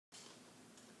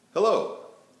Hello!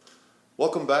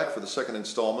 Welcome back for the second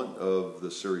installment of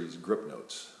the series Grip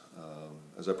Notes.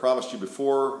 As I promised you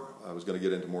before, I was going to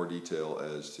get into more detail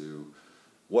as to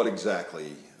what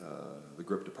exactly the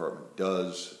grip department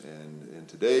does, and in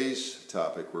today's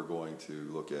topic we're going to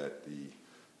look at the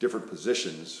different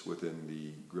positions within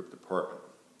the grip department.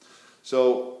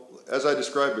 So, as I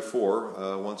described before,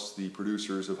 once the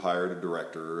producers have hired a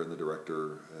director and the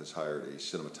director has hired a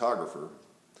cinematographer,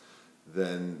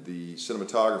 then the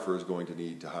cinematographer is going to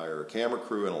need to hire a camera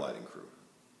crew and a lighting crew.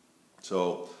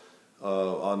 So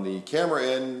on the camera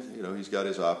end, he's got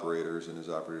his operators, and his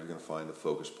operators are going to find the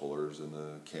focus pullers and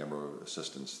the camera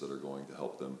assistants that are going to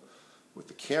help them with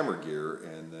the camera gear,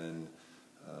 and then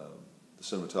the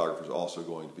cinematographer is also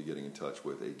going to be getting in touch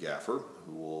with a gaffer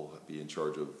who will be in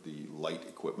charge of the light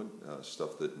equipment,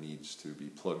 stuff that needs to be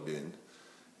plugged in,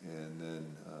 and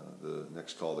then the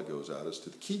next call that goes out is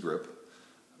to the key grip,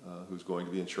 who's going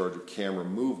to be in charge of camera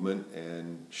movement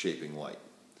and shaping light,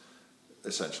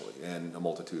 essentially, and a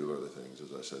multitude of other things,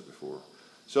 as I said before.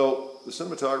 So the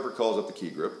cinematographer calls up the key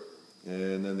grip,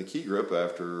 and then the key grip,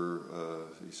 after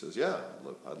he says, yeah,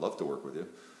 I'd love to work with you,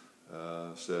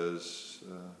 says,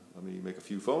 let me make a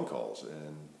few phone calls,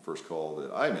 and first call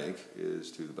that I make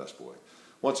is to the best boy.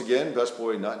 Once again, best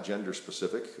boy not gender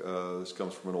specific. This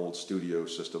comes from an old studio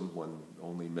system when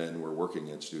only men were working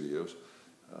in studios.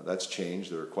 That's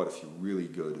changed. There are quite a few really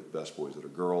good best boys that are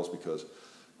girls because,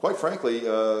 quite frankly,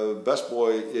 best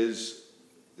boy is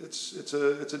it's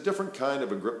a different kind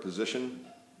of a grip position.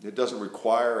 It doesn't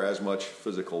require as much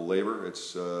physical labor.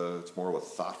 It's more of a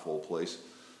thoughtful place.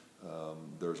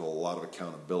 There's a lot of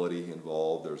accountability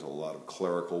involved. There's a lot of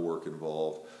clerical work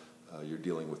involved. You're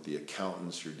dealing with the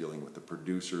accountants. You're dealing with the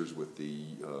producers, with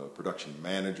the production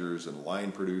managers and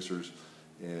line producers.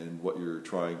 And what you're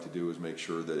trying to do is make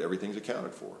sure that everything's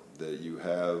accounted for, that you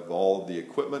have all of the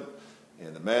equipment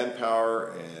and the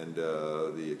manpower and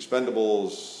the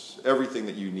expendables, everything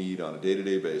that you need on a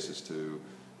day-to-day basis to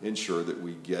ensure that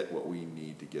we get what we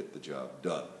need to get the job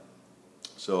done.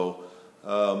 So,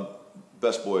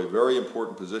 best boy, very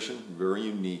important position, very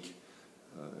unique,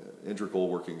 integral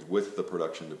workings with the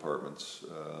production departments,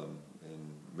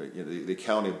 and the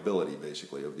accountability,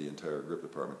 basically, of the entire grip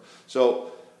department.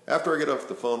 So, after I get off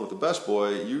the phone with the best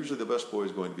boy, usually the best boy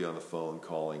is going to be on the phone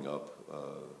calling up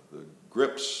the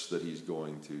grips that he's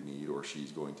going to need or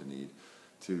she's going to need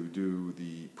to do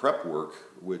the prep work,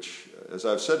 which, as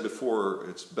I've said before,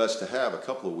 it's best to have a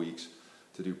couple of weeks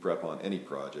to do prep on any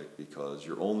project, because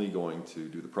you're only going to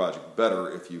do the project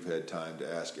better if you've had time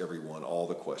to ask everyone all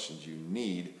the questions you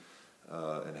need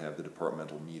and have the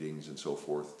departmental meetings and so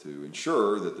forth to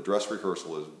ensure that the dress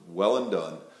rehearsal is well and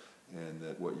done, and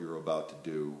that what you're about to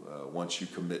do, once you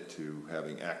commit to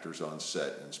having actors on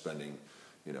set and spending,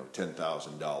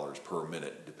 $10,000 per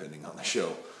minute, depending on the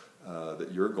show,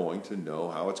 that you're going to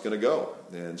know how it's going to go.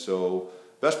 And so,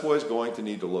 best boy is going to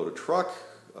need to load a truck,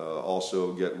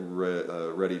 also get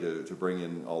ready to bring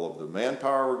in all of the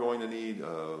manpower we're going to need,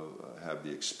 have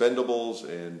the expendables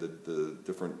and the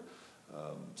different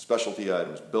specialty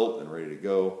items built and ready to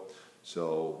go.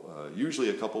 So usually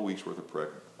a couple weeks worth of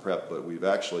prep, but we've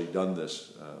actually done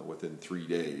this within 3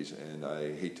 days, and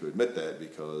I hate to admit that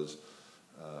because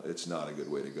it's not a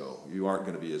good way to go. You aren't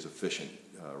going to be as efficient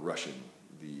rushing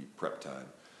the prep time.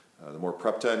 The more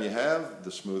prep time you have,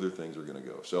 the smoother things are going to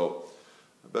go. So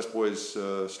best boy's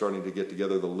starting to get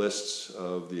together the lists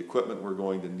of the equipment we're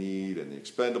going to need and the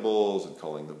expendables, and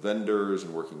calling the vendors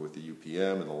and working with the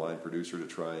UPM and the line producer to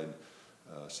try and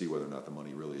see whether or not the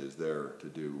money really is there to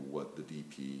do what the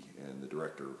DP and the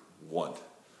director want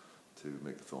to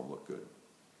make the film look good.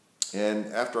 And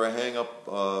after I hang up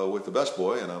with the best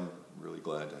boy, and I'm really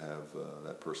glad to have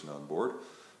that person on board,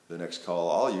 the next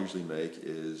call I'll usually make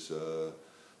is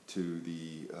to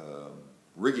the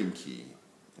rigging key.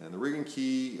 And the rigging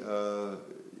key,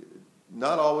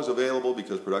 not always available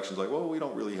because production's like, well, we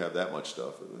don't really have that much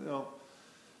stuff.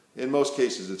 In most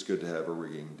cases, it's good to have a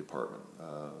rigging department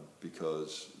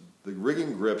because the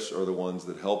rigging grips are the ones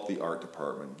that help the art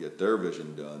department get their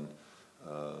vision done,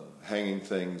 hanging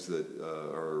things that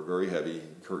are very heavy,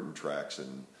 curtain tracks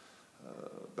and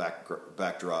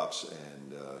backdrops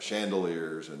and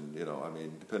chandeliers, and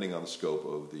depending on the scope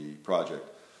of the project,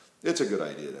 it's a good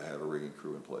idea to have a rigging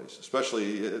crew in place,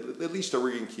 especially at least a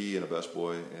rigging key and a best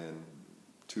boy, and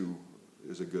 2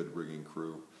 is a good rigging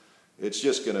crew. It's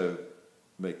just going to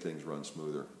make things run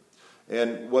smoother.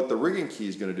 And what the rigging key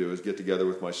is going to do is get together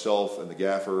with myself and the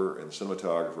gaffer and the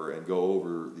cinematographer and go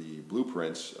over the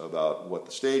blueprints about what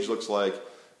the stage looks like,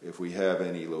 if we have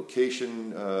any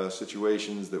location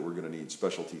situations that we're going to need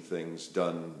specialty things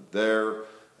done there,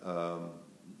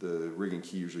 the rigging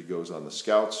key usually goes on the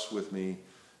scouts with me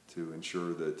to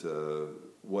ensure that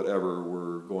whatever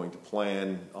we're going to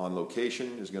plan on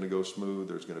location is going to go smooth.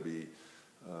 There's going to be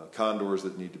condors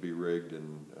that need to be rigged,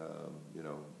 and you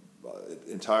know,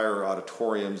 entire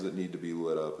auditoriums that need to be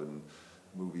lit up, and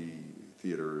movie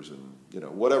theaters, and you know,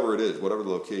 whatever it is, whatever the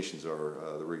locations are,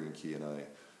 the rigging key and I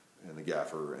and the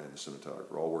gaffer and the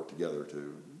cinematographer all work together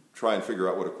to try and figure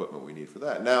out what equipment we need for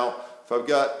that. Now, if I've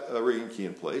got a rigging key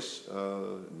in place,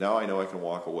 now I know I can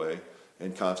walk away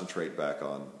and concentrate back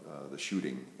on the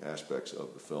shooting aspects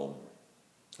of the film,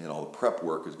 and all the prep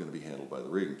work is going to be handled by the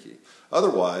rigging key.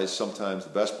 Otherwise, sometimes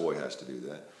the best boy has to do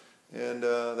that, and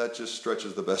that just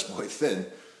stretches the best boy thin.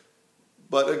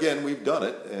 But again, we've done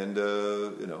it, and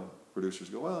you know, producers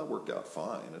go, well, it worked out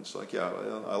fine. And it's like, yeah,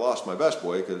 I lost my best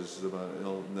boy because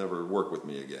he'll never work with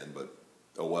me again, but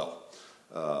oh well.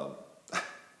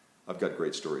 I've got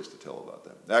great stories to tell about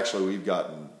that. Actually, we've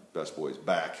gotten best boys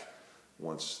back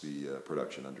once the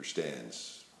production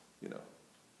understands, you know,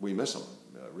 we miss them.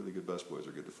 Really good best boys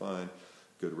are good to find.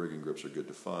 Good rigging grips are good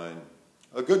to find.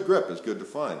 A good grip is good to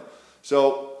find.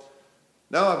 So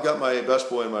now I've got my best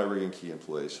boy and my rigging key in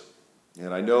place.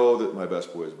 And I know that my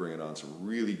best boy is bringing on some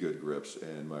really good grips,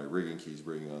 and my rigging key is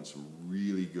bringing on some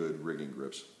really good rigging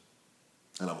grips.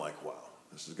 And I'm like, wow,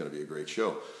 this is going to be a great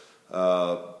show.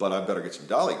 But I better get some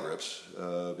dolly grips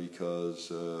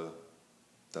because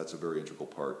that's a very integral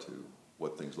part to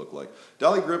what things look like.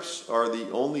 Dolly grips are the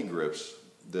only grips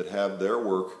that have their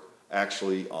work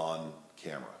actually on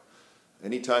camera.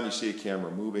 Anytime you see a camera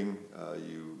moving,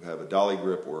 you have a dolly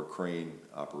grip or a crane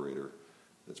operator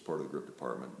that's part of the grip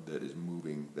department that is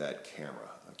moving that camera.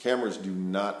 Cameras do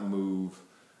not move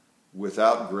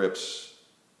without grips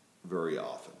very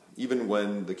often. Even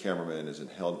when the cameraman is in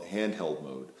handheld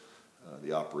mode,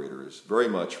 the operator is very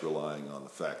much relying on the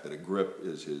fact that a grip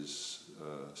is his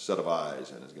set of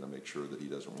eyes and is going to make sure that he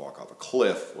doesn't walk off a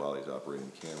cliff while he's operating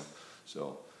the camera.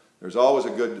 So there's always a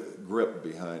good grip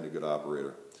behind a good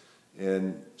operator.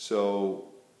 And so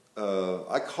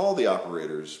I call the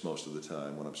operators most of the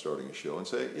time when I'm starting a show and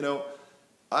say, you know,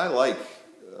 I like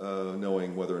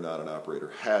knowing whether or not an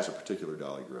operator has a particular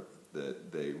dolly grip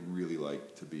that they really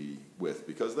like to be with,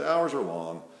 because the hours are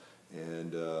long,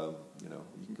 and you know,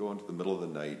 you can go into the middle of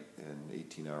the night and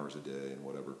 18 hours a day and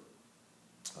whatever.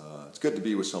 It's good to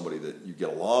be with somebody that you get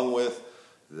along with,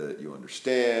 that you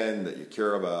understand, that you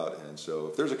care about. And so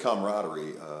if there's a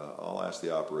camaraderie, I'll ask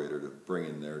the operator to bring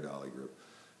in their dolly grip,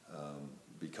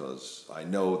 because I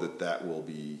know that that will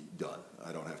be done.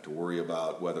 I don't have to worry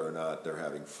about whether or not they're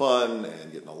having fun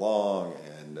and getting along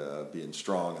and being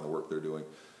strong in the work they're doing.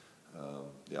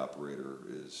 The operator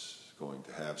is going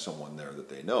to have someone there that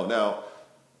they know. Now,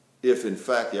 if in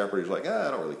fact the operator's like,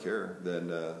 I don't really care,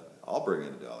 then I'll bring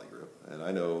in a dolly grip. And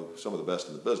I know some of the best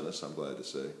in the business, I'm glad to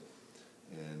say.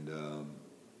 And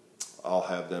I'll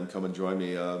have them come and join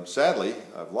me. Sadly,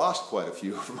 I've lost quite a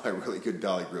few of my really good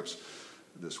dolly grips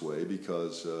this way,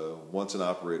 because once an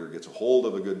operator gets a hold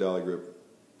of a good dolly grip,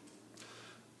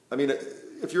 I mean,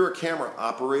 if you're a camera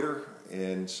operator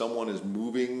and someone is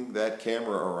moving that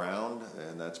camera around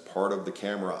and that's part of the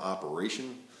camera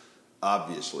operation,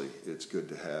 obviously it's good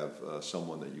to have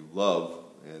someone that you love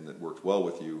and that works well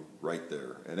with you right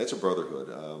there. And it's a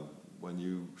brotherhood. When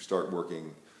you start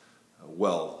working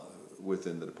well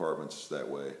within the departments that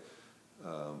way,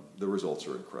 the results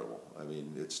are incredible. I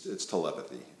mean, it's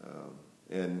telepathy.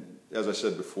 And as I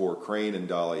said before, crane and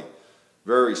dolly,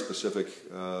 very specific.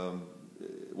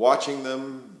 Watching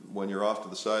them when you're off to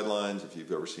the sidelines, if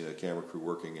you've ever seen a camera crew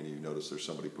working and you notice there's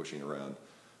somebody pushing around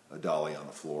a dolly on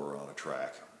the floor or on a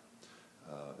track,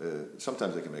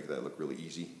 sometimes they can make that look really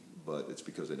easy, but it's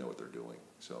because they know what they're doing.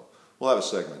 So we'll have a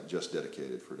segment just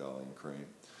dedicated for dolly and crane.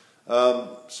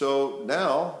 So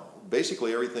now,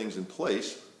 basically everything's in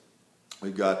place.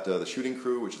 We've got the shooting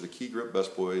crew, which is the key grip,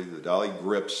 best boy, the dolly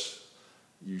grips.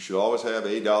 You should always have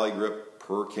a dolly grip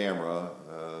per camera,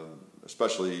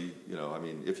 especially, you know, I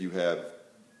mean, if you have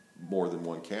more than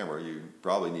one camera, you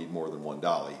probably need more than one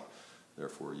dolly.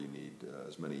 Therefore, you need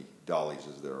as many dollies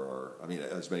as there are, I mean,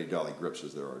 as many dolly grips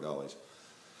as there are dollies.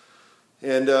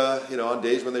 And, you know, on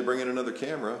days when they bring in another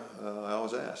camera, I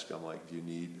always ask, I'm like, do you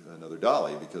need another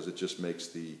dolly? Because it just makes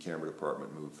the camera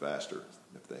department move faster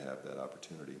if they have that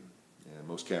opportunity. And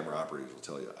most camera operators will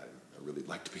tell you, I really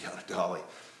like to be on a dolly.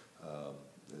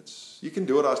 You can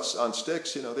do it on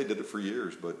sticks, you know, they did it for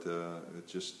years, but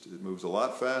it moves a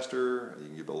lot faster. You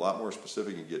can get a lot more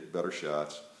specific and get better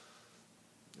shots.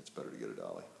 It's better to get a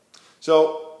dolly.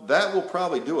 So that will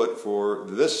probably do it for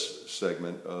this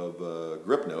segment of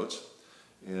Grip Notes.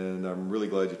 And I'm really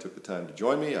glad you took the time to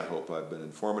join me. I hope I've been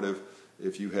informative.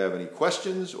 If you have any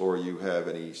questions or you have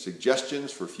any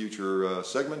suggestions for future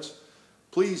segments,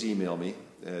 please email me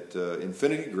at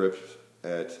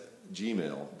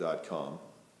infinitygrip@gmail.com.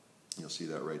 You'll see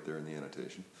that right there in the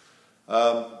annotation.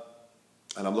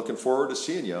 And I'm looking forward to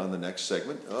seeing you on the next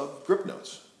segment of Grip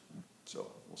Notes.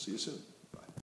 So we'll see you soon.